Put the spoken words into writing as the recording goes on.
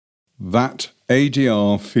That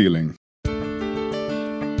ADR Feeling.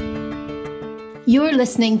 You're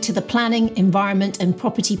listening to the Planning, Environment and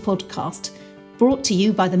Property podcast, brought to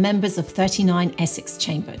you by the members of 39 Essex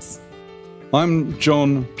Chambers. I'm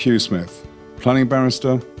John Pugh-Smith, planning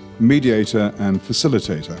barrister, mediator and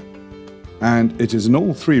facilitator, and it is in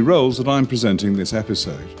all three roles that I'm presenting this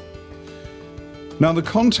episode. Now, the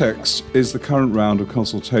context is the current round of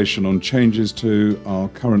consultation on changes to our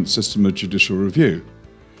current system of judicial review.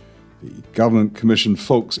 The government-commissioned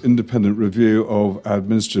Faulks Independent Review of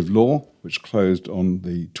Administrative Law, which closed on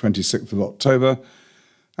the 26th of October,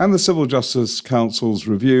 and the Civil Justice Council's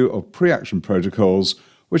review of pre-action protocols,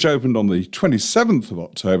 which opened on the 27th of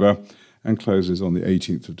October and closes on the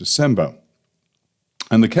 18th of December.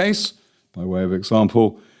 And the case, by way of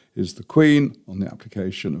example, is the Queen on the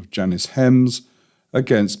application of Janice Hemms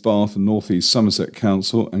against Bath and East Somerset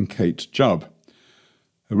Council and Kate Chubb.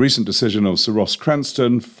 A recent decision of Sir Ross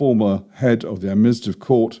Cranston, former head of the Administrative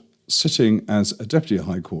Court, sitting as a Deputy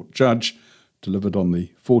High Court Judge, delivered on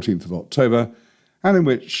the 14th of October, and in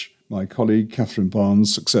which my colleague Catherine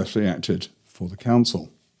Barnes successfully acted for the Council.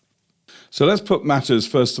 So let's put matters,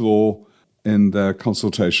 first of all, in their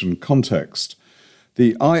consultation context.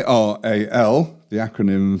 The IRAL, the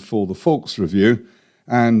acronym for the Faulks Review,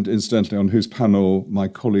 and incidentally on whose panel my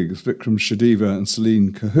colleagues Vikram Shadiva and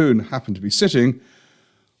Celine Cahoon happened to be sitting,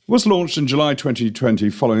 was launched in July 2020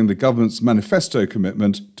 following the government's manifesto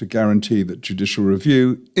commitment to guarantee that judicial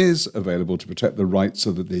review is available to protect the rights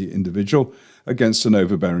of the individual against an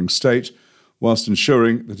overbearing state, whilst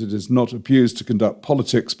ensuring that it is not abused to conduct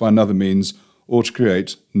politics by another means or to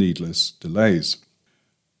create needless delays.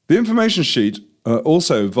 The information sheet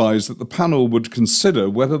also advised that the panel would consider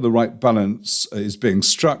whether the right balance is being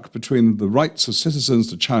struck between the rights of citizens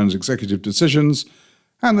to challenge executive decisions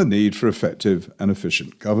and the need for effective and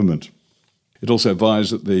efficient government. It also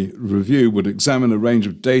advised that the review would examine a range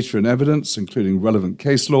of data and evidence, including relevant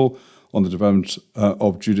case law on the development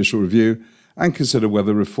of judicial review, and consider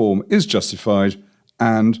whether reform is justified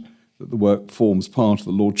and that the work forms part of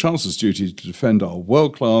the Lord Chancellor's duty to defend our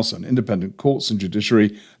world-class and independent courts and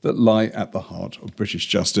judiciary that lie at the heart of British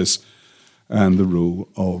justice and the rule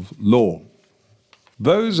of law.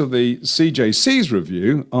 Those of the CJC's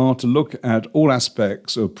review are to look at all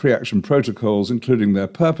aspects of pre-action protocols, including their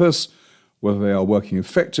purpose, whether they are working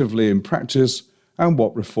effectively in practice, and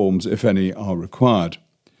what reforms, if any, are required.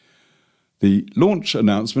 The launch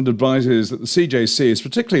announcement advises that the CJC is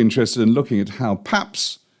particularly interested in looking at how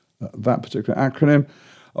PAPs, that particular acronym,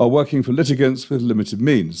 are working for litigants with limited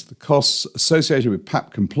means, the costs associated with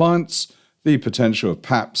PAP compliance, the potential of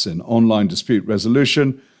PAPs in online dispute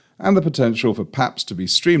resolution, and the potential for PAPs to be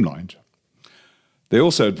streamlined. They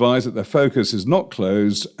also advise that their focus is not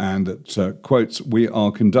closed and that, quotes, we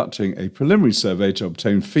are conducting a preliminary survey to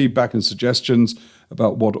obtain feedback and suggestions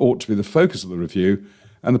about what ought to be the focus of the review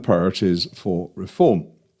and the priorities for reform.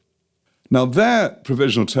 Now, their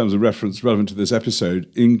provisional terms of reference relevant to this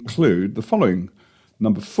episode include the following.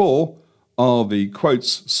 Number 4 are the,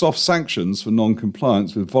 quotes, soft sanctions for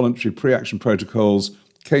non-compliance with voluntary pre-action protocols,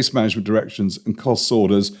 case management directions and costs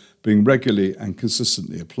orders being regularly and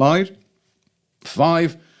consistently applied.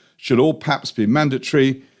 5, should all PAPs be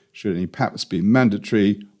mandatory? Should any PAPs be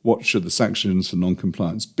mandatory? What should the sanctions for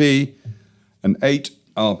non-compliance be? And 8,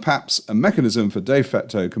 are PAPs a mechanism for de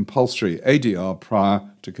facto compulsory ADR prior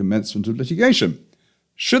to commencement of litigation?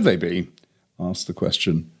 Should they be? Ask the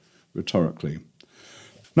question rhetorically.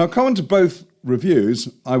 Now, common to both reviews,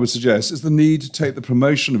 I would suggest, is the need to take the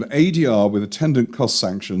promotion of ADR with attendant cost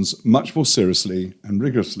sanctions much more seriously and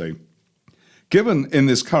rigorously. Given in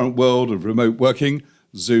this current world of remote working,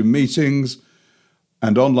 Zoom meetings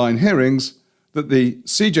and online hearings, that the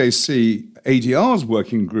CJC ADR's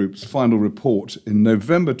working group's final report in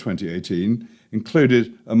November 2018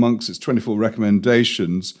 included amongst its 24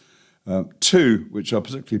 recommendations 2 which are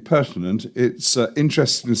particularly pertinent. It's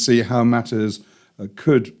interesting to see how matters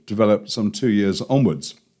could develop some 2 years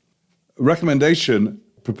onwards. A recommendation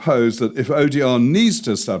proposed that if ODR needs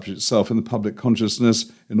to establish itself in the public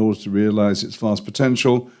consciousness in order to realise its vast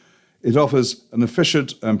potential, it offers an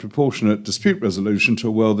efficient and proportionate dispute resolution to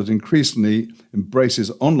a world that increasingly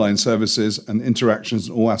embraces online services and interactions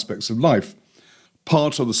in all aspects of life.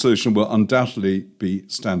 Part of the solution will undoubtedly be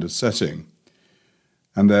standard setting.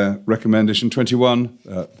 And their recommendation 21,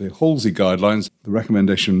 the Halsey guidelines, the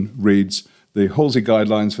recommendation reads, the Halsey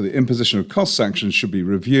guidelines for the imposition of cost sanctions should be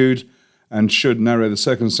reviewed and should narrow the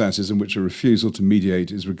circumstances in which a refusal to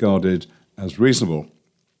mediate is regarded as reasonable.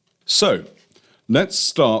 So, let's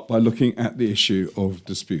start by looking at the issue of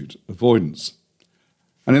dispute avoidance.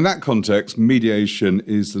 And in that context, mediation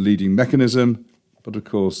is the leading mechanism but of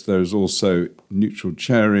course there is also neutral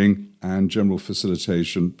chairing and general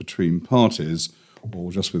facilitation between parties,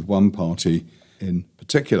 or just with one party in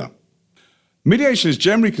particular. Mediation is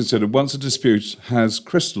generally considered once a dispute has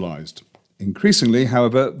crystallised. Increasingly,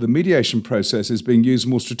 however, the mediation process is being used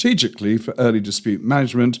more strategically for early dispute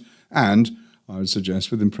management and, I would suggest,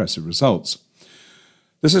 with impressive results.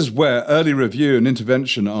 This is where early review and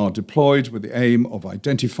intervention are deployed with the aim of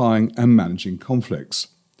identifying and managing conflicts.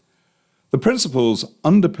 The principles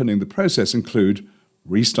underpinning the process include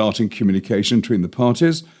restarting communication between the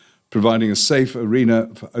parties, providing a safe arena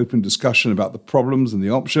for open discussion about the problems and the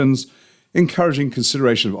options, encouraging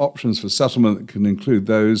consideration of options for settlement that can include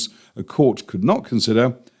those a court could not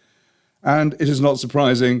consider, and it is not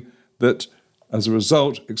surprising that as a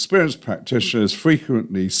result, experienced practitioners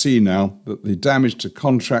frequently see now that the damage to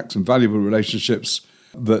contracts and valuable relationships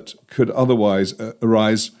that could otherwise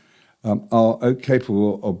arise are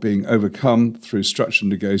capable of being overcome through structured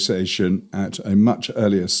negotiation at a much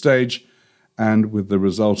earlier stage, and with the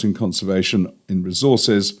resulting conservation in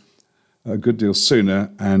resources a good deal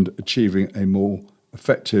sooner and achieving a more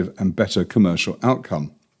effective and better commercial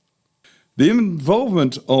outcome. The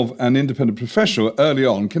involvement of an independent professional early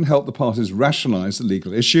on can help the parties rationalise the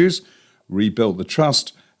legal issues, rebuild the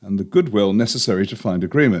trust and the goodwill necessary to find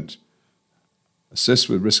agreement, assist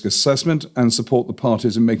with risk assessment and support the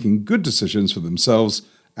parties in making good decisions for themselves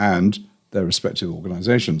and their respective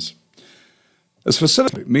organisations. As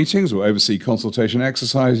facilitate meetings or oversee consultation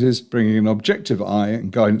exercises, bringing an objective eye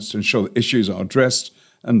and guidance to ensure that issues are addressed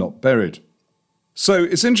and not buried. So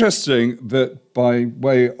it's interesting that by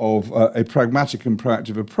way of a pragmatic and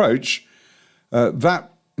proactive approach,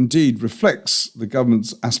 that indeed reflects the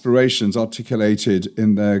government's aspirations articulated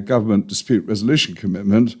in their government dispute resolution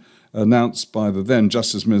commitment announced by the then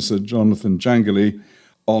Justice Minister Jonathan Jangley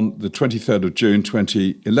on the 23rd of June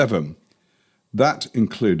 2011. That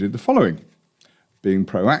included the following: being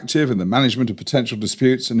proactive in the management of potential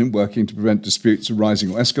disputes and in working to prevent disputes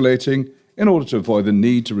arising or escalating, in order to avoid the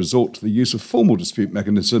need to resort to the use of formal dispute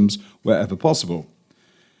mechanisms wherever possible.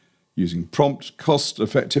 Using prompt,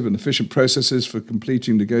 cost-effective and efficient processes for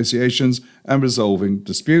completing negotiations and resolving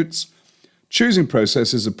disputes. Choosing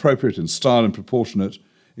processes appropriate in style and proportionate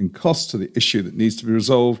in cost to the issue that needs to be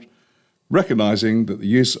resolved. Recognising that the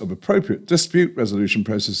use of appropriate dispute resolution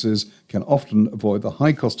processes can often avoid the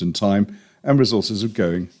high cost in time and resources of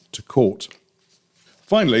going to court.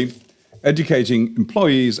 Finally, educating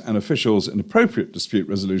employees and officials in appropriate dispute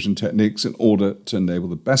resolution techniques in order to enable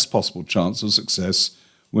the best possible chance of success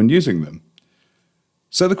when using them.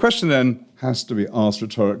 So the question then has to be asked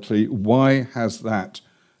rhetorically, why has that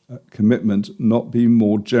commitment not been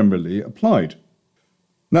more generally applied?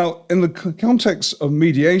 Now, in the context of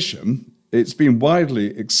mediation, it's been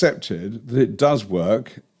widely accepted that it does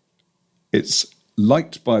work, it's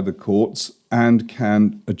liked by the courts, and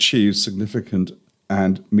can achieve significant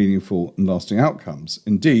and meaningful and lasting outcomes.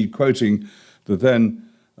 Indeed, quoting the then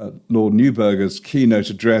Lord Newburger's keynote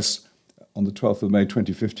address on the 12th of May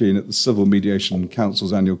 2015 at the Civil Mediation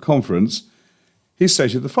Council's annual conference, he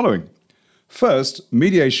stated the following: first,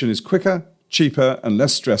 mediation is quicker, cheaper and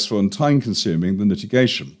less stressful and time-consuming than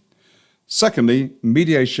litigation. Secondly,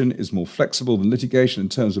 mediation is more flexible than litigation in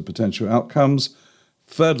terms of potential outcomes.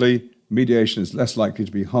 Thirdly, mediation is less likely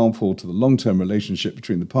to be harmful to the long-term relationship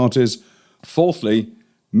between the parties. Fourthly,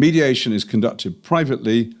 mediation is conducted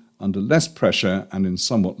privately, under less pressure and in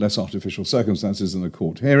somewhat less artificial circumstances than a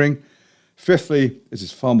court hearing. Fifthly, it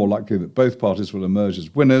is far more likely that both parties will emerge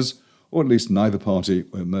as winners, or at least neither party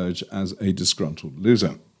will emerge as a disgruntled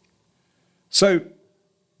loser. So,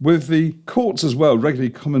 with the courts as well regularly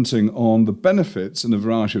commenting on the benefits in a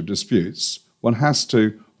variety of disputes, one has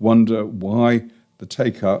to wonder why the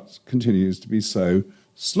take-up continues to be so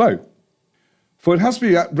slow. For it has to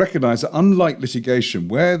be recognised that unlike litigation,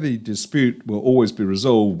 where the dispute will always be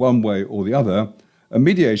resolved one way or the other, a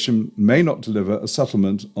mediation may not deliver a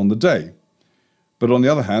settlement on the day. But on the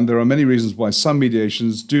other hand, there are many reasons why some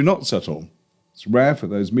mediations do not settle. It's rare for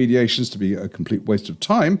those mediations to be a complete waste of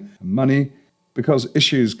time and money, because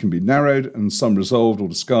issues can be narrowed and some resolved or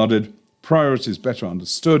discarded, priorities better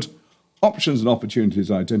understood, options and opportunities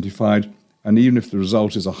identified, and even if the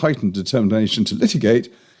result is a heightened determination to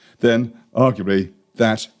litigate, then arguably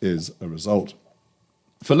that is a result.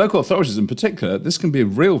 For local authorities in particular, this can be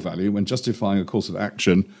of real value when justifying a course of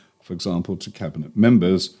action, for example, to cabinet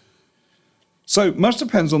members. So much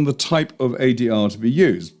depends on the type of ADR to be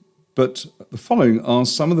used, but the following are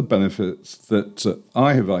some of the benefits that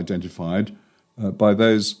I have identified by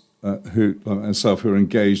those like myself, who are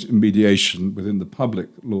engaged in mediation within the public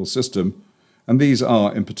law system. And these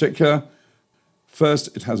are, in particular,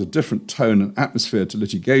 First, it has a different tone and atmosphere to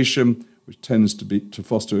litigation, which tends to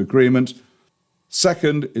foster agreement.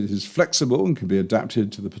 Second, it is flexible and can be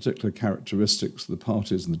adapted to the particular characteristics of the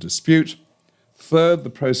parties in the dispute. Third, the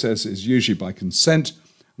process is usually by consent,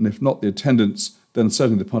 and if not the attendance, then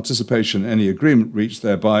certainly the participation in any agreement reached,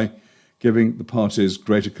 thereby giving the parties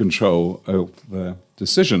greater control over their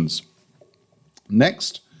decisions.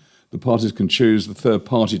 Next, the parties can choose the third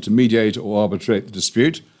party to mediate or arbitrate the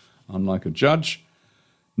dispute, unlike a judge.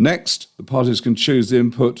 Next, the parties can choose the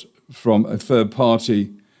input from a third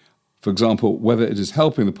party, for example, whether it is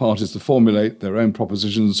helping the parties to formulate their own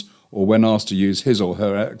propositions or when asked to use his or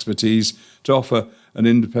her expertise to offer an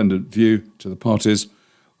independent view to the parties,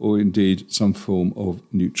 or indeed some form of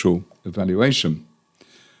neutral evaluation.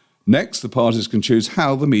 Next, the parties can choose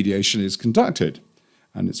how the mediation is conducted,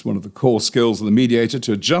 and it's one of the core skills of the mediator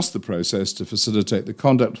to adjust the process to facilitate the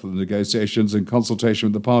conduct of the negotiations in consultation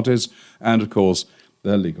with the parties and, of course,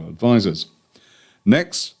 their legal advisors.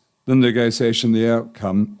 Next, the negotiation, the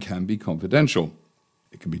outcome can be confidential.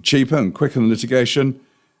 It can be cheaper and quicker than litigation,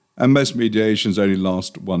 and most mediations only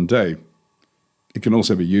last one day. It can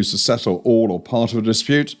also be used to settle all or part of a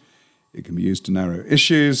dispute. It can be used to narrow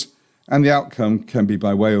issues, and the outcome can be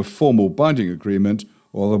by way of formal binding agreement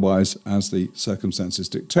or otherwise as the circumstances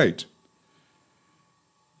dictate.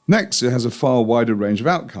 Next, it has a far wider range of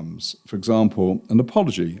outcomes. For example, an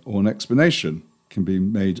apology or an explanation can be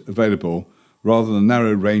made available rather than a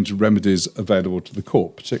narrow range of remedies available to the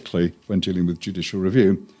court, particularly when dealing with judicial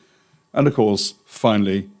review. And of course,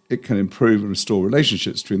 finally, it can improve and restore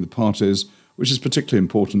relationships between the parties, which is particularly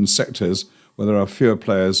important in sectors where there are fewer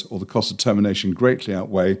players or the cost of termination greatly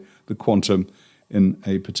outweigh the quantum in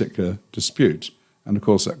a particular dispute. And of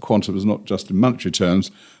course, that quantum is not just in monetary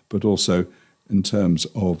terms, but also in terms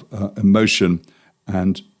of emotion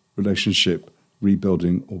and relationship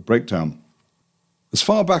rebuilding or breakdown. As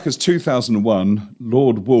far back as 2001,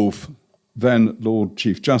 Lord Woolf, then Lord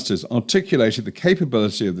Chief Justice, articulated the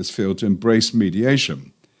capability of this field to embrace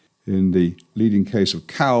mediation. In the leading case of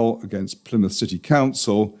Cowell against Plymouth City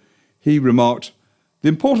Council, he remarked, "The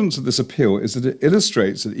importance of this appeal is that it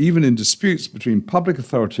illustrates that even in disputes between public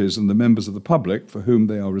authorities and the members of the public for whom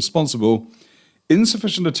they are responsible,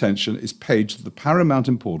 insufficient attention is paid to the paramount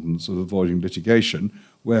importance of avoiding litigation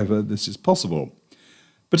wherever this is possible.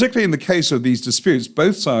 Particularly in the case of these disputes,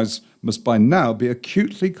 both sides must by now be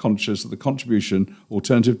acutely conscious of the contribution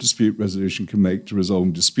alternative dispute resolution can make to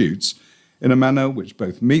resolving disputes in a manner which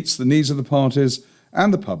both meets the needs of the parties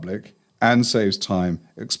and the public and saves time,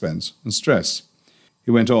 expense and stress."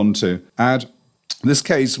 He went on to add, "This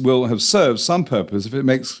case will have served some purpose if it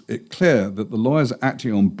makes it clear that the lawyers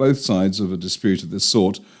acting on both sides of a dispute of this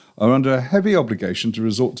sort are under a heavy obligation to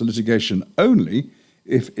resort to litigation only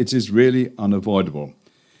if it is really unavoidable.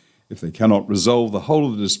 If they cannot resolve the whole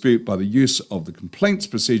of the dispute by the use of the complaints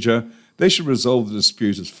procedure, they should resolve the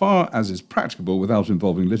dispute as far as is practicable without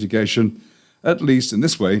involving litigation. At least in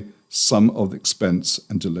this way, some of the expense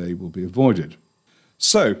and delay will be avoided."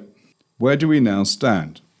 So, where do we now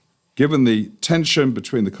stand? Given the tension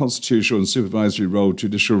between the constitutional and supervisory role of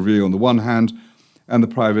judicial review on the one hand and the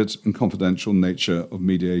private and confidential nature of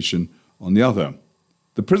mediation on the other.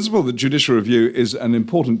 The principle that judicial review is an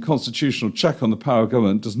important constitutional check on the power of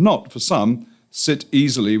government does not, for some, sit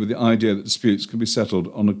easily with the idea that disputes can be settled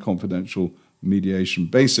on a confidential mediation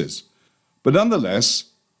basis. But nonetheless,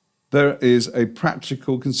 there is a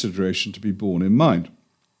practical consideration to be borne in mind,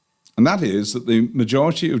 and that is that the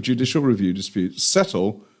majority of judicial review disputes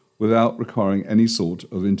settle without requiring any sort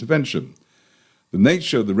of intervention. The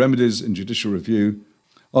nature of the remedies in judicial review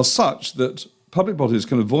are such that public bodies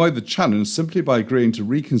can avoid the challenge simply by agreeing to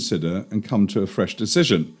reconsider and come to a fresh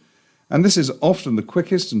decision. And this is often the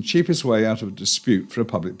quickest and cheapest way out of a dispute for a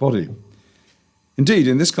public body. Indeed,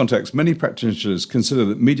 in this context, many practitioners consider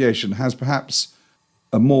that mediation has perhaps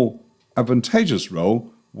a more advantageous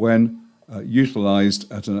role when utilised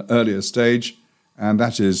at an earlier stage, and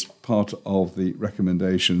that is part of the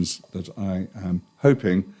recommendations that I am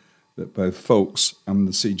hoping that both Faulks and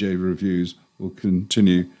the CJ reviews will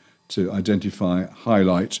continue to identify,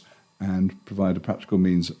 highlight, and provide a practical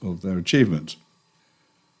means of their achievement.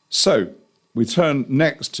 So, we turn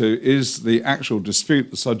next to, is the actual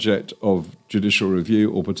dispute the subject of judicial review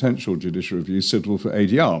or potential judicial review suitable for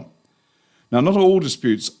ADR? Now, not all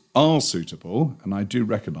disputes are suitable, and I do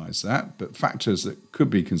recognise that, but factors that could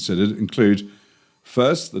be considered include,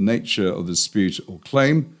 first, the nature of the dispute or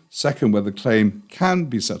claim, second, whether the claim can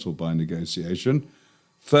be settled by negotiation,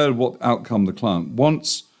 third, what outcome the client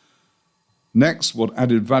wants, next, what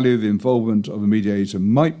added value the involvement of a mediator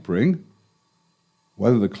might bring,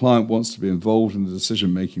 whether the client wants to be involved in the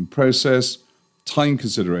decision-making process, time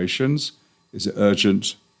considerations, is it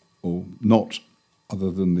urgent or not,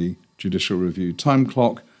 other than the judicial review time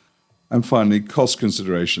clock, and finally, cost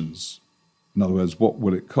considerations. In other words, what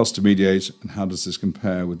will it cost to mediate, and how does this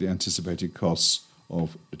compare with the anticipated costs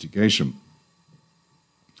of litigation?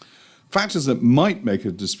 Factors that might make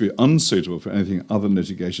a dispute unsuitable for anything other than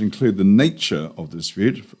litigation include the nature of the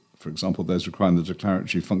dispute, for example, those requiring the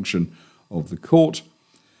declaratory function of the court,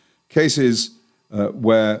 cases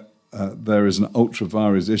where there is an ultra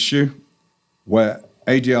vires issue, where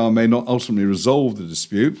ADR may not ultimately resolve the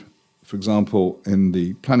dispute, for example, in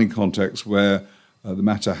the planning context where the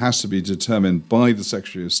matter has to be determined by the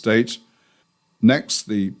Secretary of State. Next,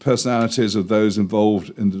 the personalities of those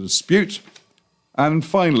involved in the dispute. And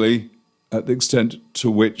finally, at the extent to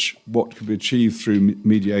which what can be achieved through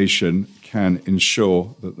mediation can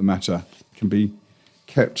ensure that the matter can be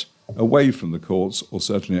kept away from the courts, or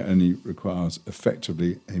certainly only requires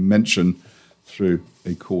effectively a mention through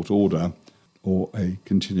a court order or a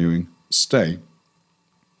continuing stay.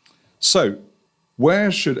 So,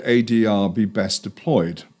 where should ADR be best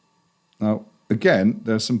deployed? Now, again,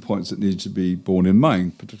 there are some points that need to be borne in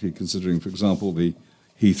mind, particularly considering, for example, the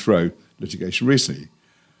Heathrow litigation recently.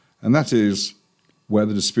 And that is where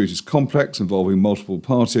the dispute is complex, involving multiple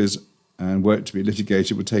parties, and were it to be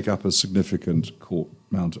litigated would take up a significant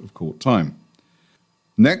amount of court time.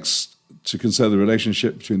 Next, to consider the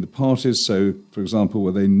relationship between the parties, so, for example,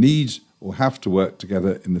 where they need or have to work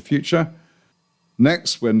together in the future.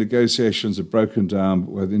 Next, when negotiations are broken down,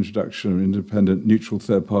 where the introduction of an independent, neutral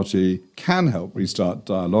third party can help restart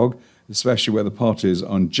dialogue, especially where the parties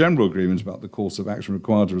are in general agreement about the course of action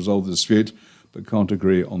required to resolve the dispute, but can't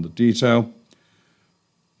agree on the detail.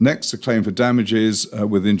 Next, a claim for damages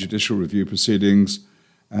within judicial review proceedings,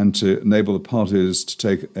 and to enable the parties to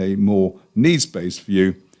take a more needs-based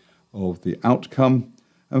view of the outcome.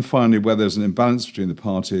 And finally, where there's an imbalance between the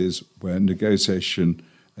parties, where negotiation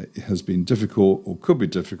has been difficult or could be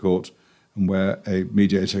difficult, and where a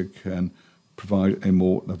mediator can provide a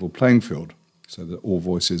more level playing field so that all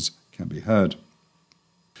voices can be heard.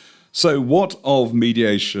 So what of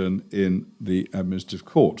mediation in the administrative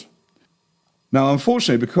court? Now,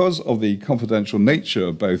 unfortunately, because of the confidential nature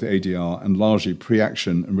of both ADR and largely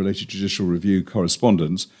pre-action and related judicial review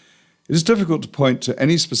correspondence, it is difficult to point to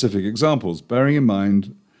any specific examples, bearing in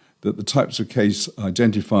mind that the types of case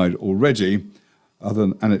identified already, other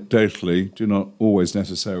than anecdotally, do not always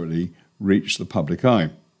necessarily reach the public eye.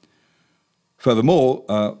 Furthermore,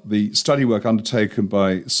 the study work undertaken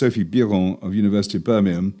by Sophie Biron of University of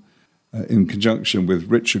Birmingham in conjunction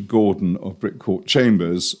with Richard Gordon of Brick Court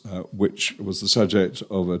Chambers, which was the subject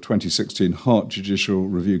of a 2016 Hart Judicial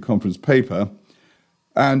Review Conference paper,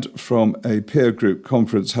 and from a peer group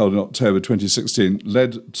conference held in October 2016,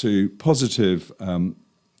 led to positive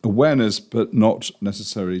awareness, but not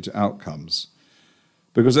necessarily to outcomes.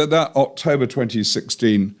 Because at that October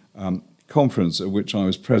 2016 conference, at which I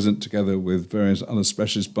was present together with various other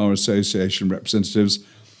specialist bar association representatives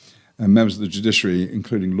and members of the judiciary,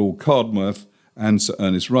 including Lord Cardworth and Sir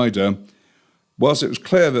Ernest Ryder, whilst it was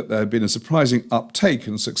clear that there had been a surprising uptake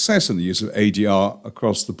and success in the use of ADR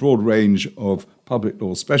across the broad range of public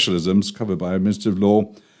law specialisms covered by administrative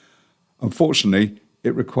law, unfortunately,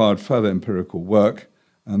 it required further empirical work,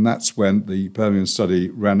 and that's when the Birmingham study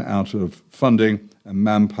ran out of funding and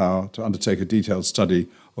manpower to undertake a detailed study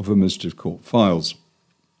of administrative court files.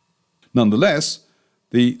 Nonetheless,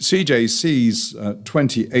 the CJC's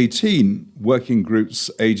 2018 Working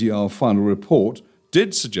Group's ADR final report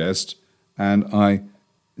did suggest, and I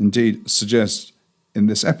indeed suggest in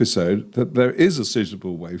this episode, that there is a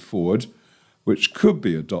suitable way forward which could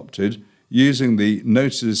be adopted using the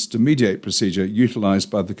notice to mediate procedure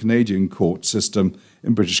utilised by the Canadian court system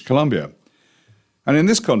in British Columbia. And in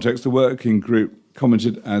this context, the working group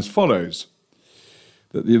commented as follows: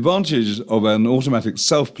 that the advantages of an automatic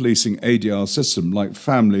self-policing ADR system like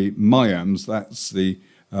family MIAMS, that's the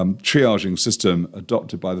triaging system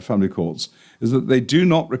adopted by the family courts, is that they do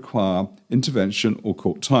not require intervention or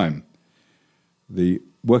court time. The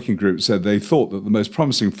working group said they thought that the most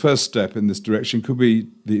promising first step in this direction could be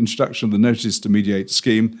the introduction of the Notice to Mediate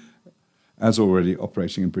scheme as already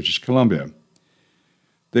operating in British Columbia.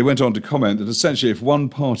 They went on to comment that essentially if one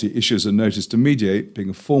party issues a notice to mediate, being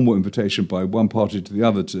a formal invitation by one party to the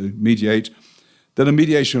other to mediate, then a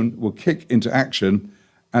mediation will kick into action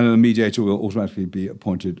and a mediator will automatically be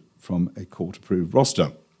appointed from a court-approved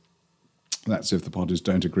roster. That's if the parties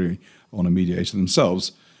don't agree on a mediator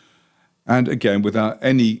themselves, and again without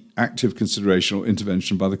any active consideration or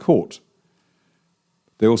intervention by the court.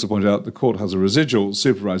 They also pointed out the court has a residual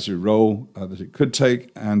supervisory role that it could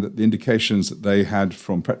take, and that the indications that they had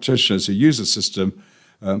from practitioners who use the system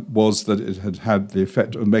was that it had had the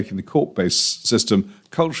effect of making the court-based system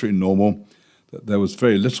culturally normal, that there was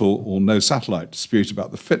very little or no satellite dispute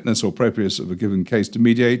about the fitness or appropriateness of a given case to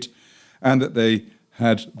mediate, and that they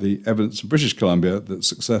had the evidence from British Columbia that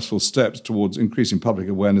successful steps towards increasing public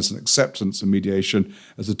awareness and acceptance of mediation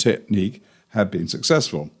as a technique had been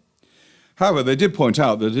successful. However, they did point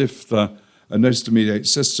out that if a notice to mediate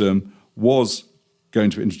system was going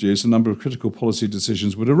to be introduced, a number of critical policy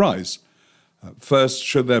decisions would arise. First,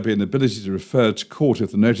 should there be an ability to refer to court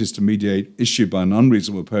if the notice to mediate issued by an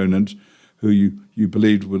unreasonable opponent who you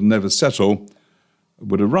believed would never settle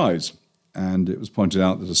would arise? And it was pointed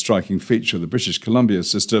out that a striking feature of the British Columbia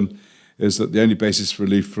system is that the only basis for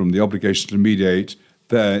relief from the obligation to mediate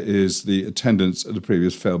there is the attendance at a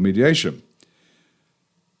previous failed mediation.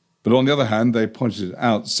 But on the other hand, they pointed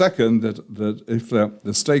out, second, that if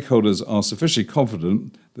the stakeholders are sufficiently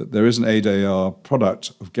confident that there is an ADR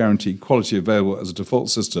product of guaranteed quality available as a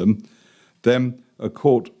default system, then a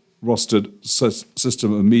court-rostered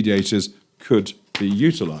system of mediators could be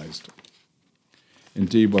utilised.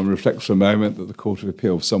 Indeed, one reflects for a moment that the Court of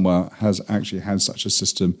Appeal somewhere has actually had such a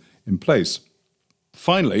system in place.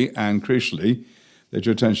 Finally, and crucially, they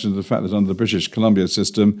drew attention to the fact that under the British Columbia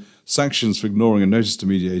system, sanctions for ignoring a notice to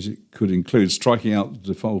mediate could include striking out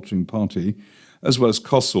the defaulting party, as well as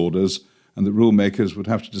cost orders, and that rule makers would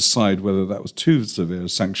have to decide whether that was too severe a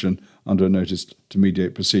sanction under a notice to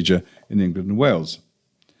mediate procedure in England and Wales.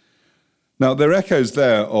 Now, there are echoes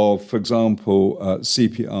there of, for example,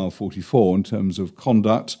 CPR 44 in terms of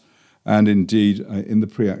conduct, and indeed in the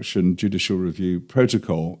pre-action judicial review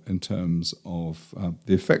protocol in terms of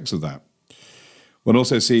the effects of that. One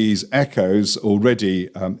also sees echoes already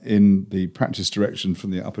in the practice direction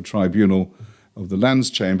from the Upper Tribunal of the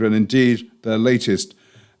Lands Chamber, and indeed their latest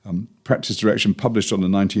practice direction published on the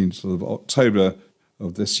 19th of October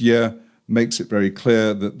of this year makes it very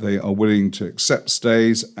clear that they are willing to accept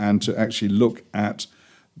stays and to actually look at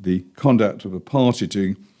the conduct of a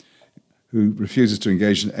party who refuses to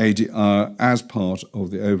engage in ADR as part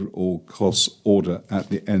of the overall costs order at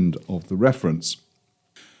the end of the reference.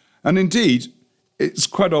 And indeed, it's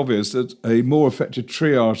quite obvious that a more effective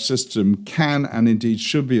triage system can and indeed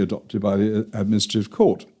should be adopted by the Administrative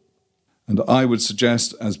Court. And I would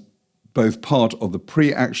suggest, as both part of the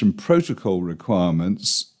pre-action protocol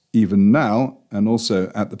requirements, even now, and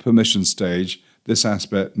also at the permission stage, this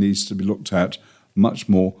aspect needs to be looked at much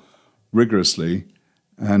more rigorously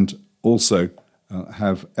and also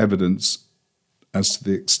have evidence as to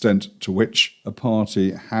the extent to which a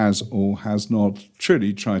party has or has not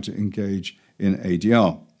truly tried to engage in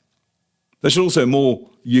ADR. There should also more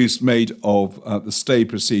use made of the stay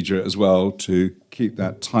procedure as well to keep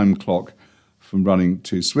that time clock from running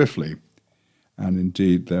too swiftly. And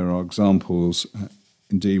indeed, there are examples,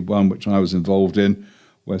 indeed one which I was involved in,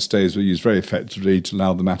 where stays were used very effectively to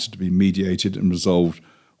allow the matter to be mediated and resolved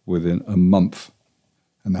within a month.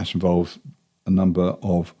 And that involved a number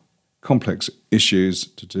of complex issues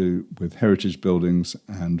to do with heritage buildings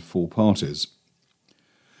and full parties.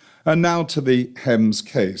 And now to the Hemms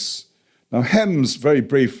case. Now, Hemms, very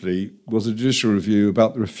briefly, was a judicial review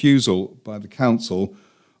about the refusal by the council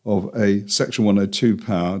of a Section 102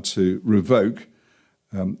 power to revoke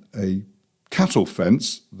a cattle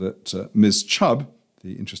fence that Ms. Chubb,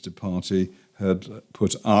 the interested party, had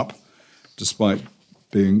put up, despite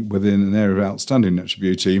being within an area of outstanding natural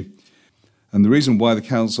beauty. And the reason why the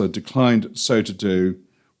council had declined so to do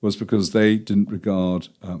was because they didn't regard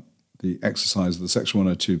the exercise of the Section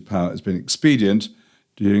 102 power as being expedient,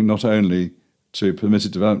 due not only to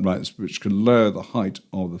permitted development rights which could lower the height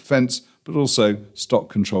of the fence, but also stock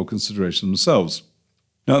control considerations themselves.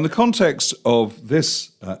 Now, in the context of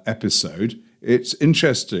this episode, it's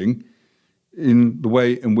interesting in the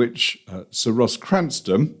way in which Sir Ross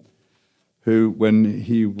Cranston, who, when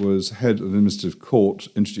he was head of the Administrative Court,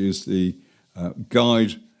 introduced the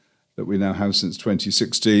guide that we now have since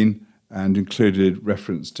 2016, and included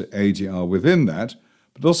reference to ADR within that,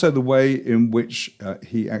 but also the way in which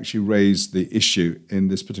he actually raised the issue in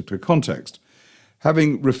this particular context.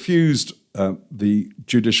 Having refused the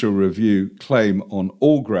judicial review claim on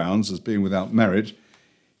all grounds as being without merit,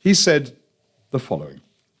 he said the following.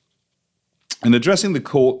 In addressing the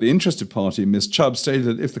court, the interested party, Ms. Chubb, stated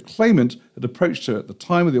that if the claimant had approached her at the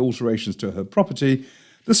time of the alterations to her property,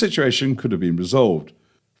 the situation could have been resolved.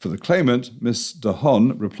 For the claimant, Ms.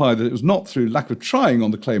 DeHaan replied that it was not through lack of trying on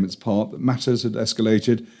the claimant's part that matters had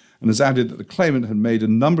escalated, and has added that the claimant had made a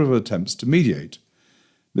number of attempts to mediate.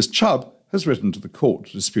 Ms. Chubb has written to the court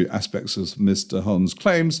to dispute aspects of Mr. Holland's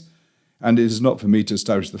claims, and it is not for me to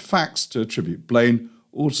establish the facts to attribute blame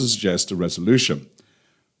or to suggest a resolution.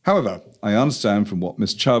 However, I understand from what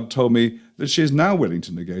Miss Chubb told me that she is now willing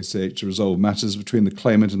to negotiate to resolve matters between the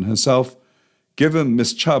claimant and herself. Given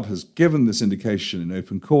Miss Chubb has given this indication in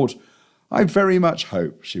open court, I very much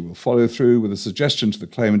hope she will follow through with a suggestion to the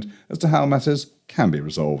claimant as to how matters can be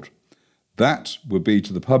resolved. That would be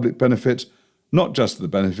to the public benefit, not just to the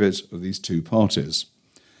benefit of these two parties.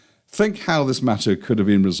 Think how this matter could have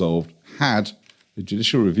been resolved had the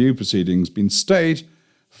judicial review proceedings been stayed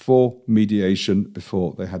for mediation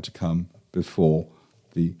before they had to come before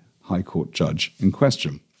the High Court judge in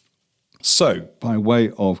question. So, by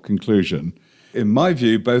way of conclusion, in my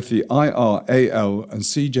view, both the IRAL and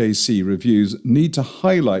CJC reviews need to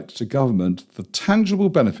highlight to government the tangible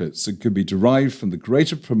benefits that could be derived from the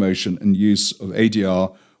greater promotion and use of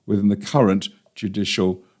ADR within the current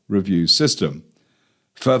judicial review system.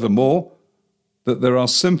 Furthermore, that there are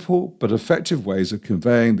simple but effective ways of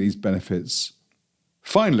conveying these benefits.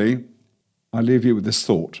 Finally, I leave you with this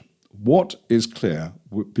thought. What is clear,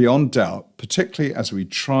 beyond doubt, particularly as we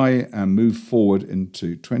try and move forward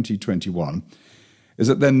into 2021, is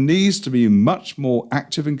that there needs to be much more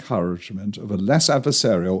active encouragement of a less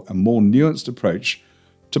adversarial and more nuanced approach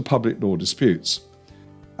to public law disputes.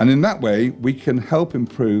 And in that way, we can help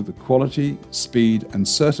improve the quality, speed, and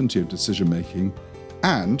certainty of decision-making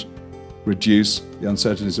and reduce the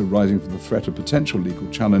uncertainties arising from the threat of potential legal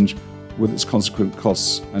challenge with its consequent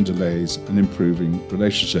costs and delays and improving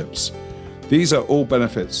relationships. These are all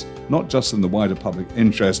benefits, not just in the wider public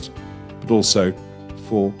interest, but also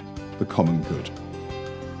for the common good.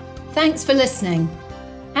 Thanks for listening.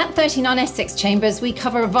 At 39 Essex Chambers, we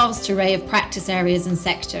cover a vast array of practice areas and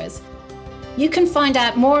sectors. You can find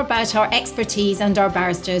out more about our expertise and our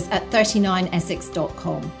barristers at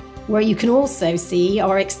 39essex.com, where you can also see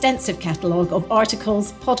our extensive catalogue of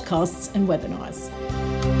articles, podcasts and webinars.